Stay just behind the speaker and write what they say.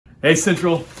Hey,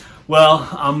 Central. Well,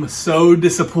 I'm so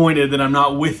disappointed that I'm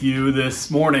not with you this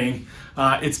morning.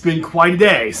 It's been quite a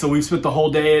day. So we've spent the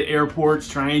whole day at airports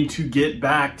trying to get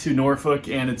back to Norfolk,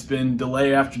 and it's been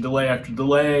delay after delay after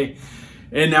delay.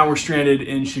 And now we're stranded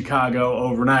in Chicago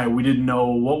overnight. We didn't know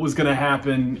what was going to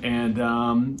happen.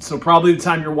 And so probably the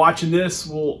time you're watching this,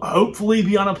 we'll hopefully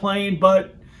be on a plane,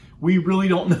 but we really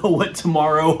don't know what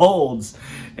tomorrow holds.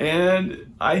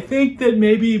 And I think that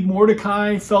maybe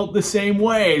Mordecai felt the same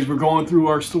way as we're going through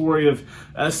our story of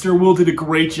Esther. Will did a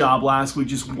great job last week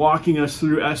just walking us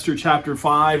through Esther chapter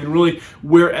 5. And really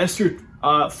where Esther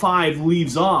 5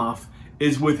 leaves off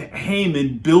is with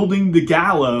Haman building the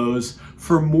gallows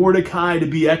for Mordecai to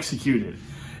be executed.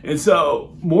 And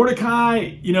so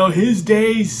Mordecai, his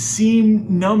days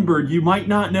seem numbered. You might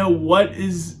not know what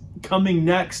is coming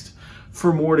next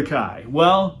for Mordecai.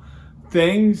 Well,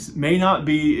 things may not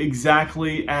be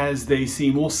exactly as they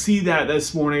seem. We'll see that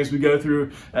this morning as we go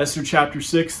through Esther chapter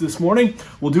 6 this morning.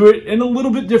 We'll do it in a little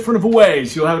bit different of a way.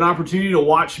 So you'll have an opportunity to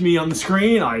watch me on the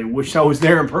screen. I wish I was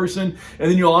there in person.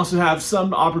 And then you'll also have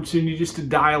some opportunity just to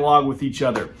dialogue with each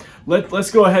other.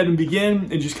 Let's go ahead and begin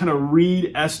and just kind of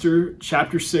read Esther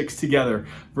chapter 6 together,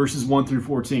 verses 1 through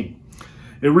 14.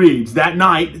 It reads, "That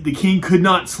night the king could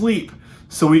not sleep.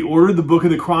 So he ordered the book of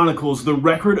the Chronicles, the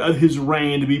record of his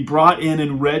reign, to be brought in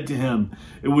and read to him.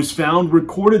 It was found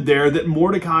recorded there that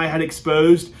Mordecai had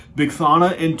exposed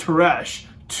Bigthana and Teresh,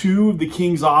 two of the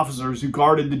king's officers who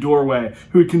guarded the doorway,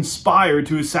 who had conspired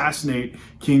to assassinate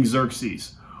King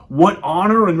Xerxes. What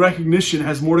honor and recognition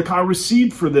has Mordecai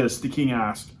received for this?" the king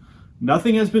asked.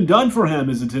 "Nothing has been done for him,"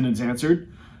 his attendants answered.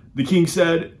 The king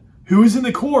said, "Who is in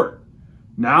the court?"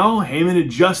 Now Haman had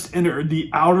just entered the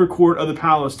outer court of the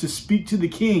palace to speak to the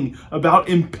king about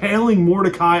impaling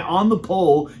Mordecai on the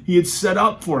pole he had set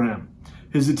up for him.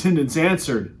 His attendants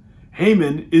answered,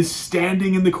 "Haman is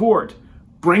standing in the court."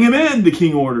 "Bring him in," the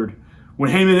king ordered. When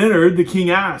Haman entered, the king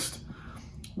asked,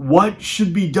 "What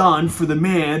should be done for the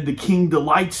man the king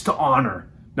delights to honor?"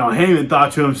 Now Haman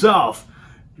thought to himself,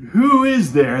 "Who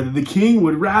is there that the king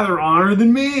would rather honor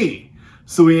than me?"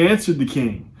 So he answered the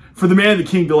king, "For the man the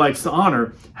king delights to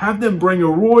honor, have them bring a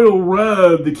royal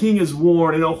robe the king has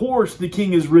worn and a horse the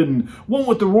king has ridden, one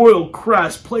with the royal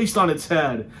crest placed on its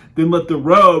head. Then let the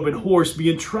robe and horse be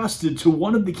entrusted to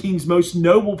one of the king's most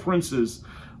noble princes.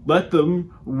 Let them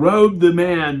robe the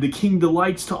man the king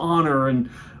delights to honor and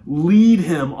lead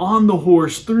him on the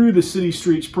horse through the city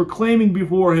streets, proclaiming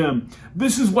before him,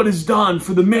 'This is what is done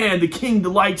for the man the king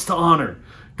delights to honor.'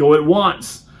 Go at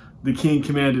once," the king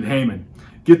commanded Haman.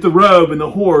 "Get the robe and the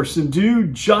horse, and do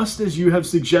just as you have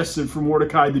suggested for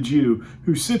Mordecai the Jew,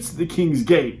 who sits at the king's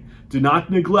gate. Do not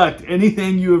neglect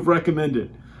anything you have recommended."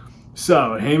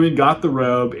 So Haman got the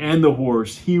robe and the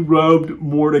horse. He robed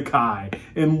Mordecai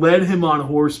and led him on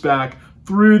horseback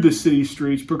through the city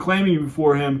streets, proclaiming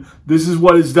before him, "This is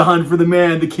what is done for the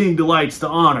man the king delights to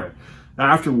honor."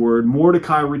 Afterward,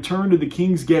 Mordecai returned to the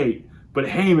king's gate, but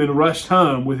Haman rushed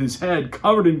home with his head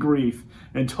covered in grief,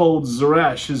 and told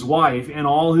Zeresh, his wife, and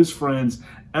all his friends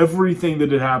everything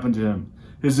that had happened to him.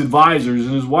 His advisors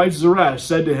and his wife Zeresh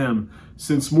said to him,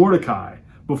 "Since Mordecai,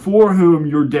 before whom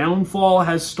your downfall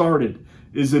has started,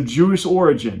 is of Jewish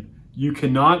origin, you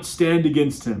cannot stand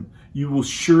against him. You will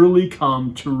surely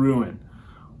come to ruin."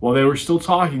 While they were still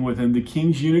talking with him, the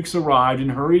king's eunuchs arrived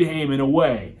and hurried Haman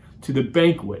away to the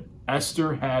banquet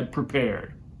Esther had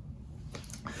prepared.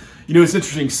 It's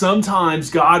interesting. Sometimes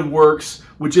God works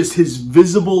with just his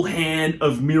visible hand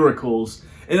of miracles.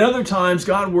 And other times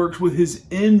God works with his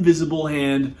invisible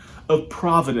hand of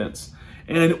providence.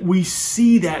 And we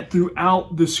see that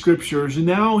throughout the scriptures. And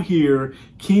now here,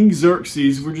 King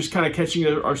Xerxes, we're just kind of catching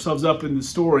ourselves up in the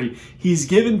story. He's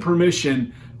given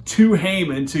permission to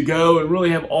Haman to go and really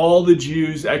have all the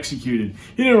Jews executed.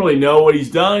 He didn't really know what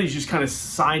he's done. He's just kind of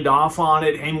signed off on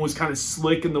it. Haman was kind of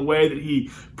slick in the way that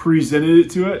he presented it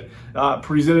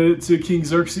to King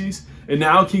Xerxes. And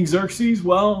now King Xerxes,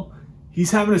 well,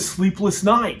 he's having a sleepless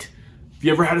night. Have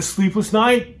you ever had a sleepless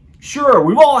night? Sure,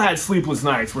 we've all had sleepless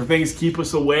nights where things keep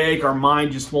us awake, our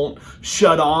mind just won't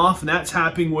shut off, and that's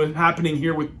happening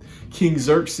here with King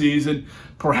Xerxes. And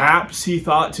perhaps he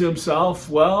thought to himself,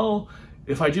 well,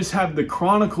 if I just have the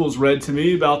Chronicles read to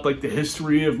me about the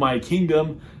history of my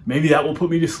kingdom, maybe that will put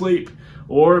me to sleep.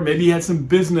 Or maybe he had some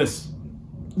business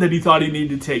that he thought he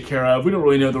needed to take care of. We don't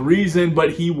really know the reason,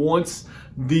 but he wants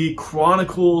the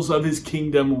chronicles of his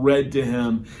kingdom read to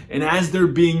him. And as they're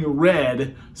being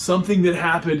read, something that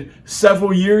happened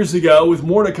several years ago with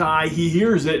Mordecai, he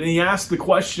hears it and he asks the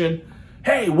question,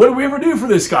 "Hey, what did we ever do for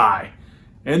this guy?"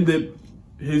 And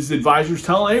his advisors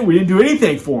tell him, "Hey, we didn't do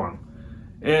anything for him."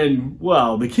 And,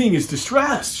 well, the king is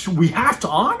distressed. We have to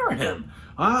honor him.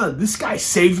 This guy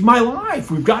saved my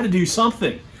life. We've got to do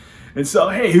something. And so,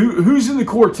 hey, who's in the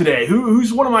court today?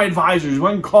 Who's one of my advisors?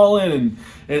 I can call in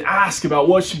and ask about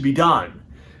what should be done.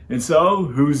 And so,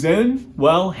 who's in?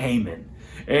 Well, Haman.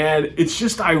 And it's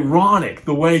just ironic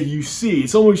the way you see,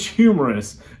 it's almost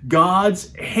humorous,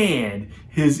 God's hand,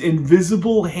 his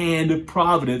invisible hand of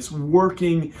providence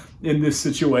working in this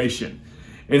situation.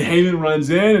 And Haman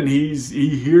runs in and he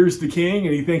hears the king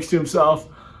and he thinks to himself,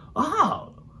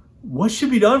 what should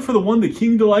be done for the one the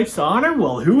king delights to honor?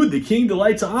 Well, who would the king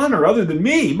delight to honor other than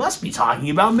me? He must be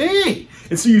talking about me.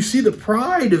 And so you see the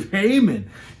pride of Haman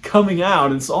coming out,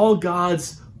 and it's all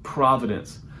God's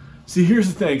providence. See,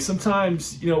 here's the thing.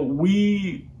 Sometimes,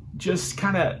 we just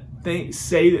kind of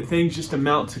say that things just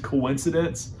amount to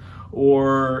coincidence,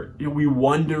 or we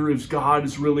wonder if God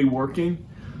is really working.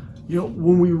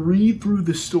 When we read through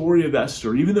the story of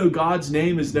Esther, even though God's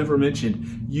name is never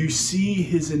mentioned, you see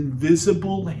his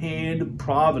invisible hand of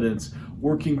providence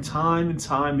working time and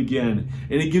time again.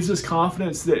 And it gives us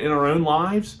confidence that in our own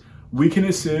lives, we can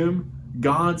assume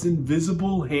God's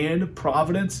invisible hand of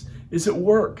providence is at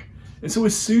work. And so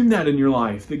assume that in your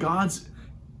life, assume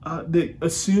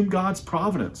God's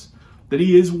providence, that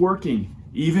he is working,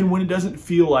 even when it doesn't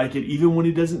feel like it, even when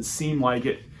it doesn't seem like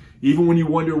it. Even when you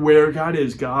wonder where God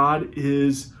is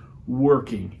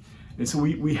working. And so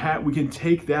we can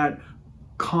take that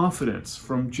confidence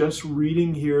from just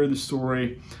reading here the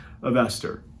story of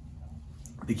Esther.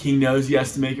 The king knows he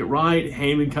has to make it right.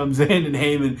 Haman comes in, and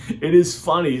Haman, it is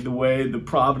funny the way the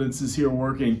providence is here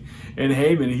working. And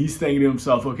Haman, he's thinking to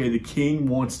himself, okay, the king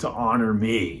wants to honor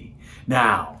me.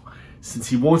 Now, since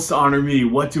he wants to honor me,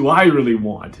 what do I really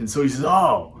want? And so he says,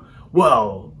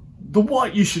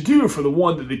 what you should do for the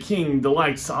one that the king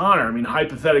delights to honor. I mean,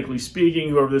 hypothetically speaking,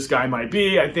 whoever this guy might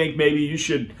be, I think maybe you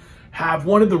should have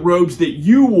one of the robes that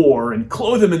you wore and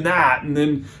clothe him in that, and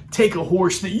then take a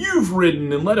horse that you've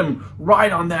ridden and let him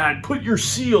ride on that. Put your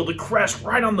seal, the crest,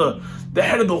 right on the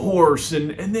head of the horse,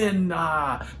 and then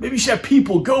maybe you should have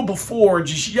people go before and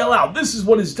just yell out, this is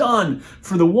what is done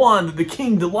for the one that the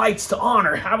king delights to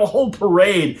honor. Have a whole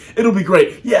parade. It'll be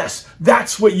great. Yes,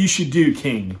 that's what you should do,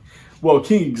 king. Well,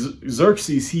 King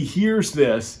Xerxes, he hears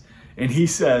this and he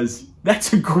says,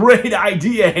 that's a great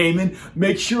idea, Haman.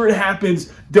 Make sure it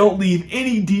happens. Don't leave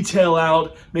any detail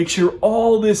out. Make sure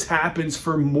all this happens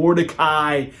for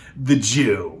Mordecai the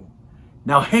Jew.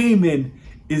 Now, Haman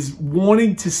is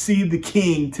wanting to see the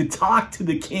king, to talk to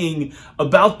the king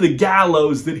about the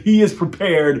gallows that he has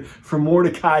prepared for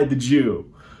Mordecai the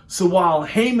Jew. So while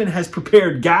Haman has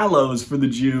prepared gallows for the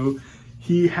Jew,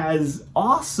 he has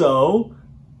also,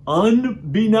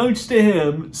 unbeknownst to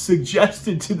him,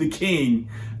 suggested to the king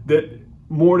that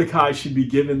Mordecai should be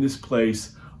given this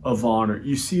place of honor.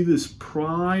 You see this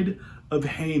pride of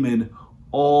Haman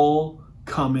all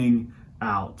coming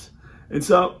out. And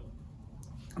so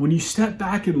when you step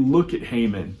back and look at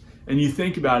Haman and you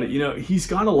think about it, he's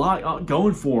got a lot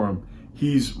going for him.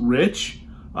 He's rich,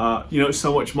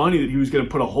 so much money that he was going to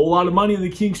put a whole lot of money in the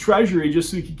king's treasury just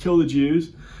so he could kill the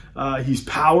Jews. He's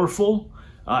powerful.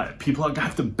 People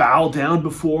have to bow down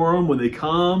before him when they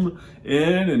come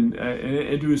in and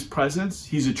into his presence.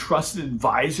 He's a trusted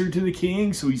advisor to the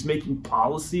king, so he's making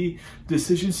policy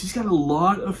decisions. He's got a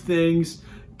lot of things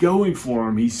going for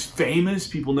him. He's famous.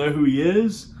 People know who he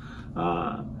is.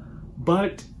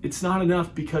 But it's not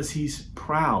enough because he's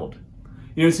proud.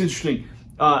 It's interesting.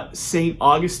 St.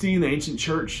 Augustine, the ancient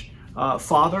church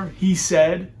father, he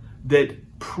said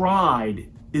that pride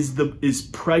is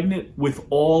pregnant with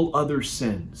all other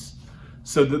sins.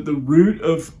 So that the root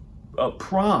of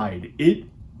pride, it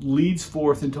leads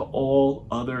forth into all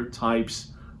other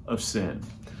types of sin.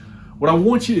 What I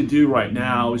want you to do right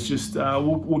now is just,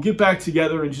 we'll get back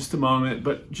together in just a moment,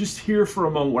 but just here for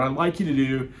a moment, what I'd like you to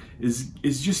do is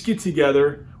just get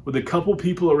together with a couple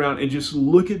people around and just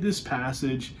look at this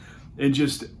passage and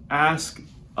just ask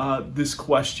this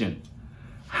question.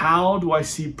 How do I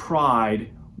see pride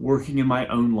working in my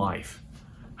own life?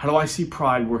 How do I see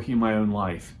pride working in my own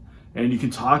life? And you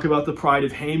can talk about the pride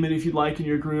of Haman if you'd like in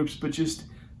your groups, but just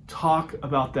talk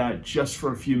about that just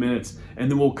for a few minutes,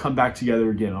 and then we'll come back together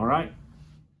again, all right?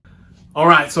 All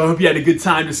right, so I hope you had a good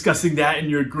time discussing that in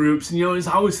your groups. And as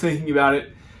I was thinking about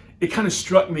it, it kind of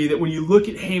struck me that when you look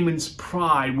at Haman's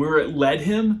pride, where it led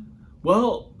him,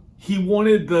 well, he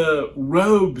wanted the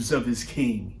robes of his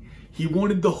king. He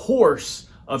wanted the horse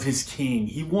of his king.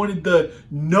 He wanted the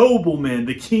noblemen,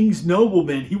 the king's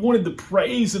noblemen. He wanted the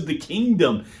praise of the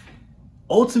kingdom.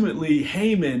 Ultimately,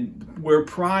 Haman, where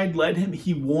pride led him,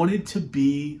 he wanted to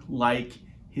be like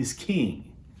his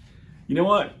king. You know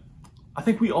what? I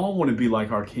think we all want to be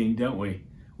like our king, don't we?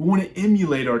 We want to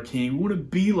emulate our king. We want to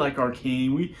be like our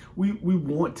king. We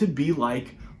want to be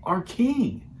like our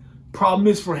king. Problem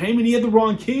is, for Haman, he had the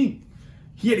wrong king.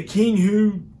 He had a king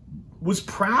who was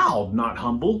proud, not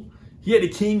humble. He had a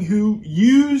king who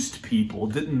used people,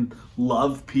 didn't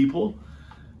love people.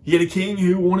 He had a king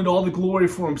who wanted all the glory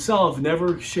for himself,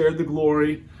 never shared the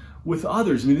glory with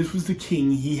others. I mean, this was the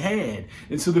king he had.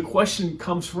 And so the question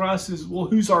comes for us is, well,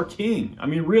 who's our king? I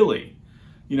mean, really?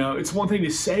 You know, it's one thing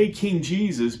to say King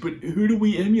Jesus, but who do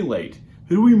we emulate?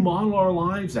 Who do we model our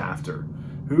lives after?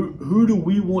 Who do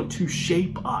we want to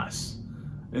shape us?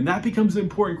 And that becomes an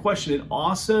important question. It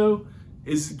also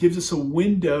gives us a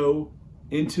window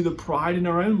into the pride in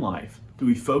our own life. Do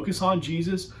we focus on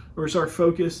Jesus, or is our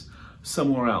focus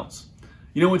somewhere else?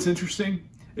 You know what's interesting?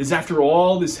 Is after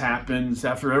all this happens,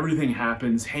 after everything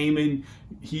happens, Haman,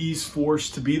 he's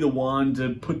forced to be the one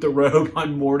to put the robe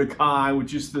on Mordecai,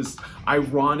 which is this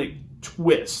ironic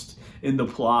twist in the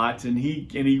plot. And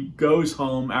he goes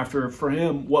home after, for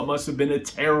him, what must have been a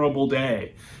terrible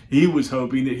day. He was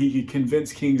hoping that he could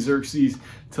convince King Xerxes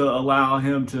to allow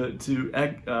him to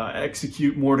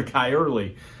execute Mordecai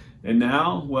early. And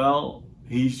now, well,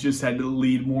 he's just had to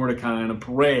lead Mordecai on a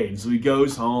parade. So he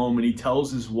goes home and he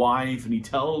tells his wife and he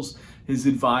tells his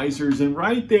advisors. And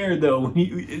right there, though,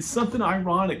 it's something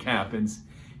ironic happens.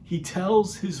 He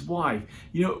tells his wife,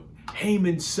 you know,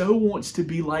 Haman so wants to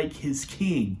be like his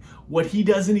king. What he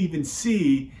doesn't even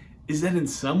see is that in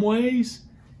some ways,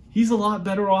 he's a lot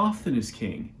better off than his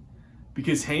king.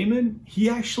 Because Haman, he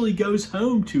actually goes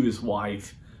home to his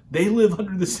wife. They live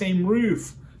under the same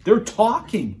roof. They're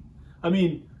talking. I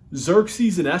mean,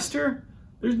 Xerxes and Esther,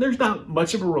 there's not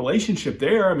much of a relationship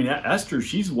there. I mean, Esther,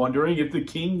 she's wondering if the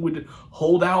king would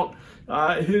hold out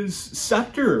his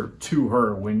scepter to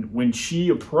her when she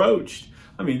approached.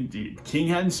 I mean, the king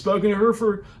hadn't spoken to her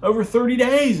for over 30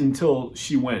 days until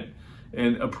she went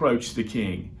and approached the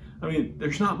king. I mean,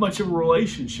 there's not much of a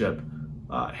relationship.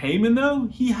 Haman, though,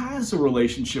 he has a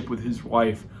relationship with his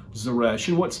wife, Zeresh.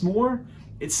 And what's more,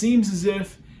 it seems as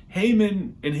if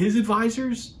Haman and his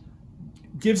advisors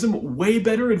gives him way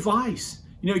better advice.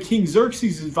 You know, King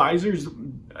Xerxes' advisors,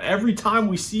 every time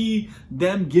we see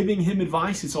them giving him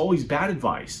advice, it's always bad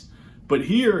advice. But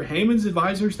here, Haman's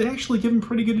advisors, they actually give him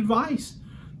pretty good advice.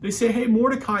 They say, hey,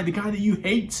 Mordecai, the guy that you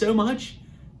hate so much,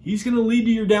 he's going to lead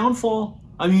to your downfall.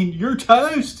 I mean, you're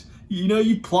toast. You know,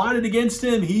 you plotted against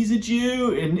him. He's a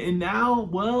Jew. And now,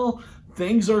 well,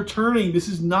 things are turning. This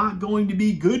is not going to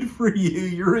be good for you.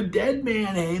 You're a dead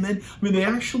man, Haman. I mean, they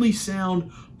actually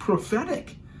sound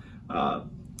prophetic.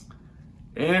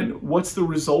 And what's the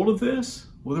result of this?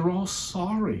 Well, they're all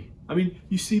sorry. I mean,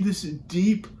 you see this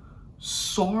deep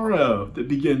sorrow that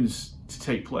begins to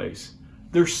take place.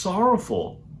 They're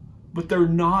sorrowful, but they're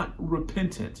not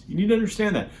repentant. You need to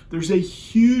understand that. There's a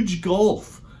huge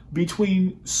gulf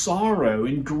between sorrow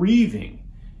and grieving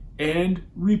and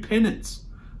repentance.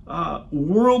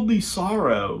 Worldly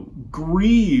sorrow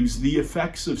grieves the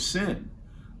effects of sin.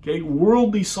 Okay,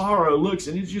 worldly sorrow looks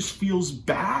and it just feels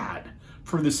bad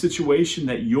for the situation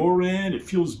that you're in. It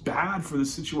feels bad for the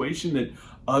situation that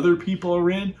other people are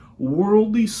in.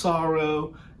 Worldly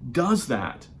sorrow does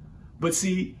that. But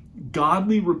see,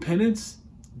 godly repentance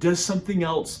does something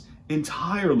else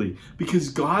entirely, because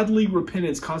godly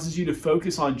repentance causes you to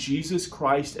focus on Jesus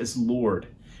Christ as Lord,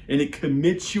 and it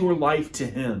commits your life to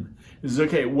Him. It's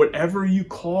okay, whatever you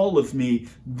call of me,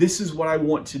 this is what I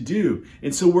want to do.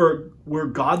 And so where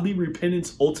godly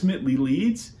repentance ultimately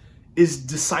leads is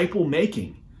disciple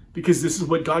making, because this is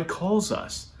what God calls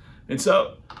us. And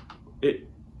so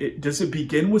does it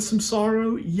begin with some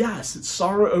sorrow? Yes, it's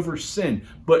sorrow over sin,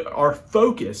 but our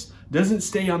focus doesn't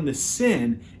stay on the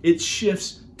sin. It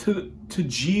shifts to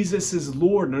Jesus as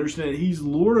Lord, and understand that He's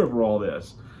Lord over all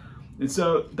this. And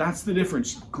so that's the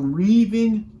difference.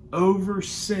 Grieving over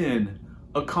sin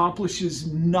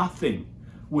accomplishes nothing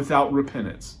without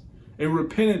repentance. And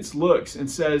repentance looks and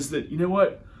says that, you know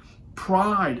what?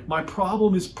 Pride. My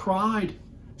problem is pride.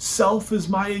 Self is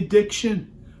my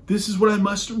addiction. This is what I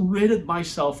must rid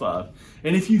myself of.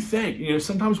 And if you think, you know,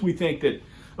 sometimes we think that,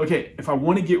 okay, if I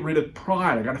want to get rid of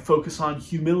pride, I got to focus on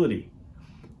humility.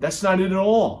 That's not it at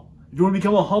all. If you want to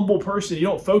become a humble person, you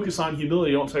don't focus on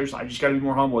humility. You don't tell yourself, I just got to be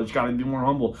more humble. I just got to be more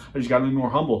humble. I just got to be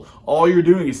more humble. All you're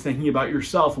doing is thinking about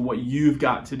yourself and what you've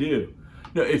got to do.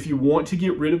 Now, if you want to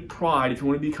get rid of pride, if you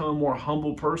want to become a more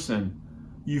humble person,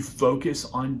 you focus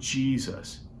on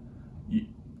Jesus.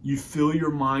 You fill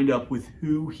your mind up with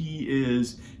who He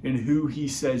is and who He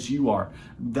says you are.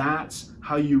 That's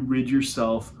how you rid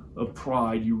yourself of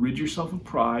pride. You rid yourself of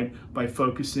pride by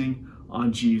focusing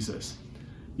on Jesus.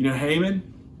 You know,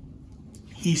 Haman,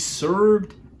 He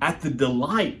served at the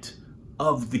delight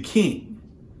of the king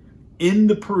in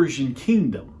the Persian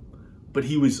kingdom, but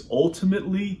he was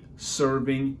ultimately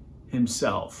serving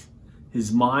himself.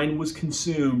 His mind was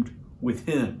consumed with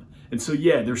him. And so,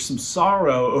 yeah, there's some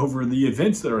sorrow over the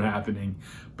events that are happening,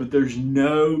 but there's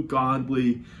no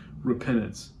godly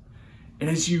repentance. And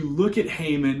as you look at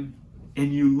Haman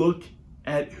and you look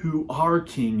at who our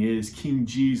king is, King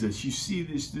Jesus, you see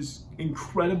this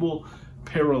incredible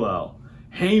parallel.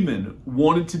 Haman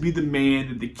wanted to be the man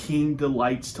that the king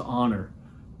delights to honor,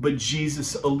 but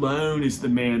Jesus alone is the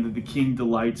man that the king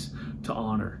delights to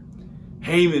honor.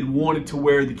 Haman wanted to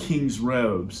wear the king's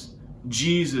robes.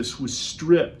 Jesus was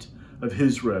stripped of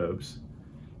his robes.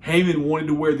 Haman wanted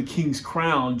to wear the king's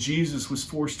crown. Jesus was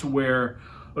forced to wear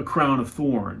a crown of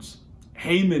thorns.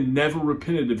 Haman never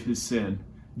repented of his sin.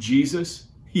 Jesus,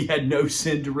 he had no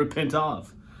sin to repent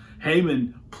of.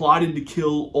 Haman plotted to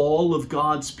kill all of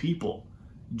God's people.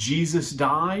 Jesus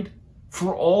died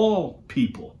for all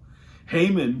people.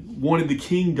 Haman wanted the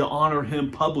king to honor him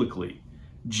publicly.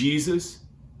 Jesus,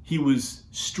 he was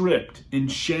stripped and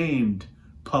shamed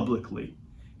publicly.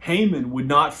 Haman would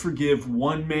not forgive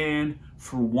one man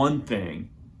for one thing.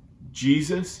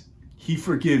 Jesus, he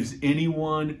forgives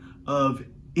anyone of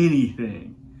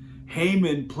anything.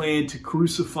 Haman planned to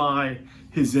crucify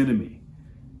his enemy.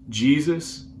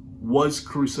 Jesus was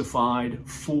crucified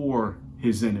for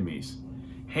his enemies.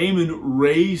 Haman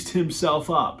raised himself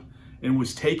up and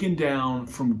was taken down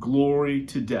from glory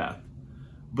to death.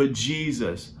 But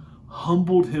Jesus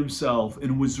humbled himself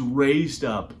and was raised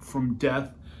up from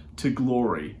death to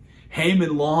glory.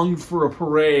 Haman longed for a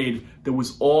parade that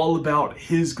was all about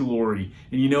his glory.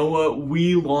 And you know what?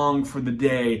 We long for the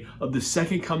day of the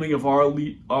second coming of our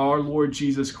Lord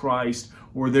Jesus Christ,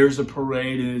 where there's a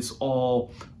parade and it's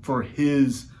all for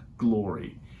his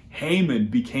glory. Haman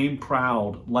became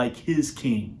proud like his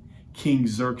king, King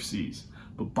Xerxes.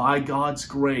 But by God's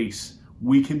grace,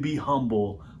 we can be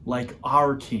humble like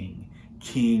our king,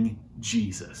 King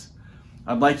Jesus.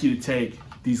 I'd like you to take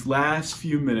these last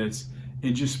few minutes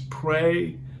and just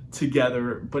pray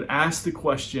together, but ask the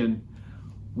question,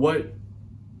 what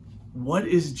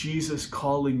is Jesus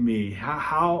calling me?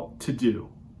 How to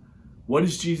do? What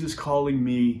is Jesus calling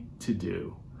me to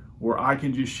do? Where I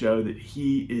can just show that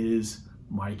he is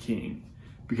my king.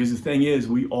 Because the thing is,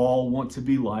 we all want to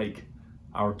be like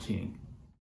our king.